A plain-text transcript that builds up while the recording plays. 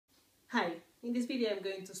Hi, in this video I'm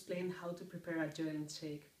going to explain how to prepare a Joylent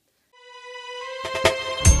shake.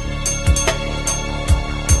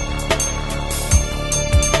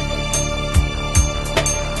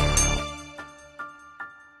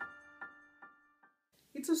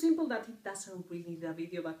 It's so simple that it doesn't really need a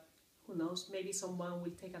video, but who knows, maybe someone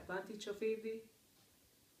will take advantage of it.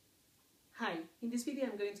 Hi, in this video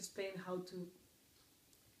I'm going to explain how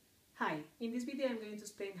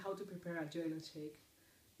to prepare a Joylent shake.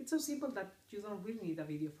 It's so simple that you don't really need a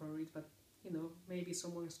video for it, but maybe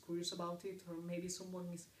someone is curious about it, or maybe someone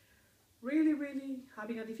is really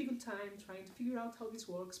having a difficult time trying to figure out how this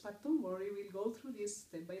works, but don't worry, we'll go through this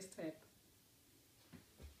step by step.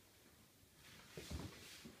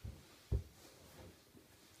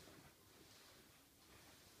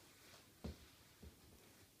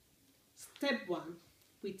 Step 1.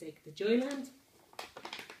 We take the Joylent,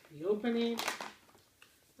 we open it,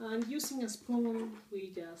 and using a spoon we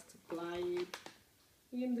just apply it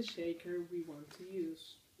in the shaker we want to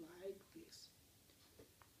use, like this.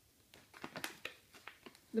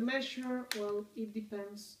 The measure, well, it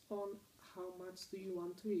depends on how much do you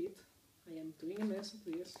want to eat. I am doing a mess of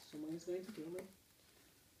this, someone is going to kill me.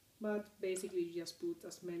 But basically you just put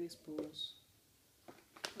as many spoons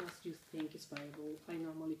as you think is viable. I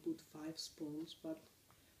normally put 5 spoons, but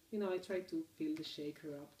I try to fill the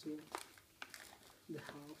shaker up to the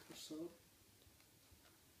half or so.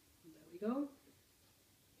 There we go.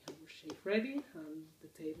 We have our shake ready and the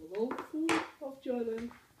table all full of Joylent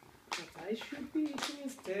that I should be eating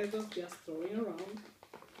instead of just throwing around.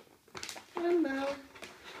 And now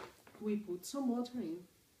we put some water in.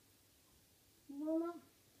 Voila!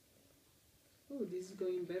 Oh, this is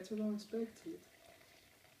going better than expected.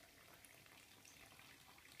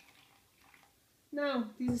 Now,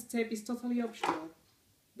 this step is totally optional.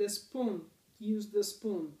 The spoon. Use the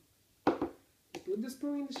spoon. You put the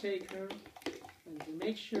spoon in the shaker and you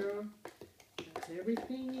make sure that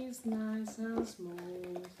everything is nice and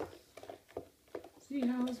smooth. See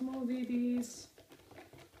how smooth it is?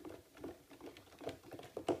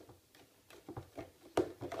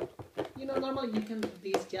 Normally you can do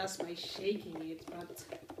this just by shaking it, but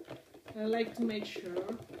I like to make sure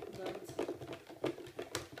that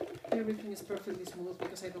everything is perfectly smooth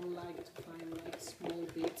because I don't like to find small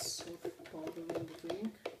bits of powder in the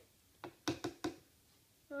drink.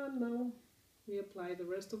 And now we apply the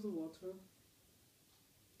rest of the water.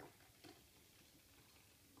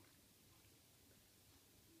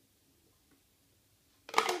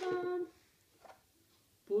 Ta-da!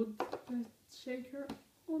 Put the shaker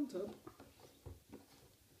on top.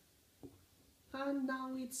 And now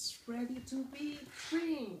it's ready to be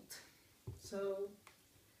drinked. So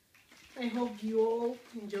I hope you all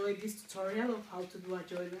enjoyed this tutorial of how to do a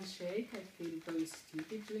Joylent shake. I feel very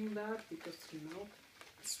stupid doing that because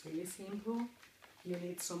it's really simple. You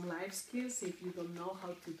need some life skills if you don't know how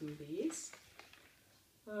to do this.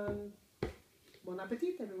 Bon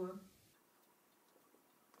appetit, everyone.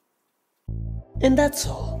 And that's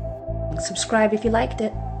all. Subscribe if you liked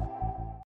it.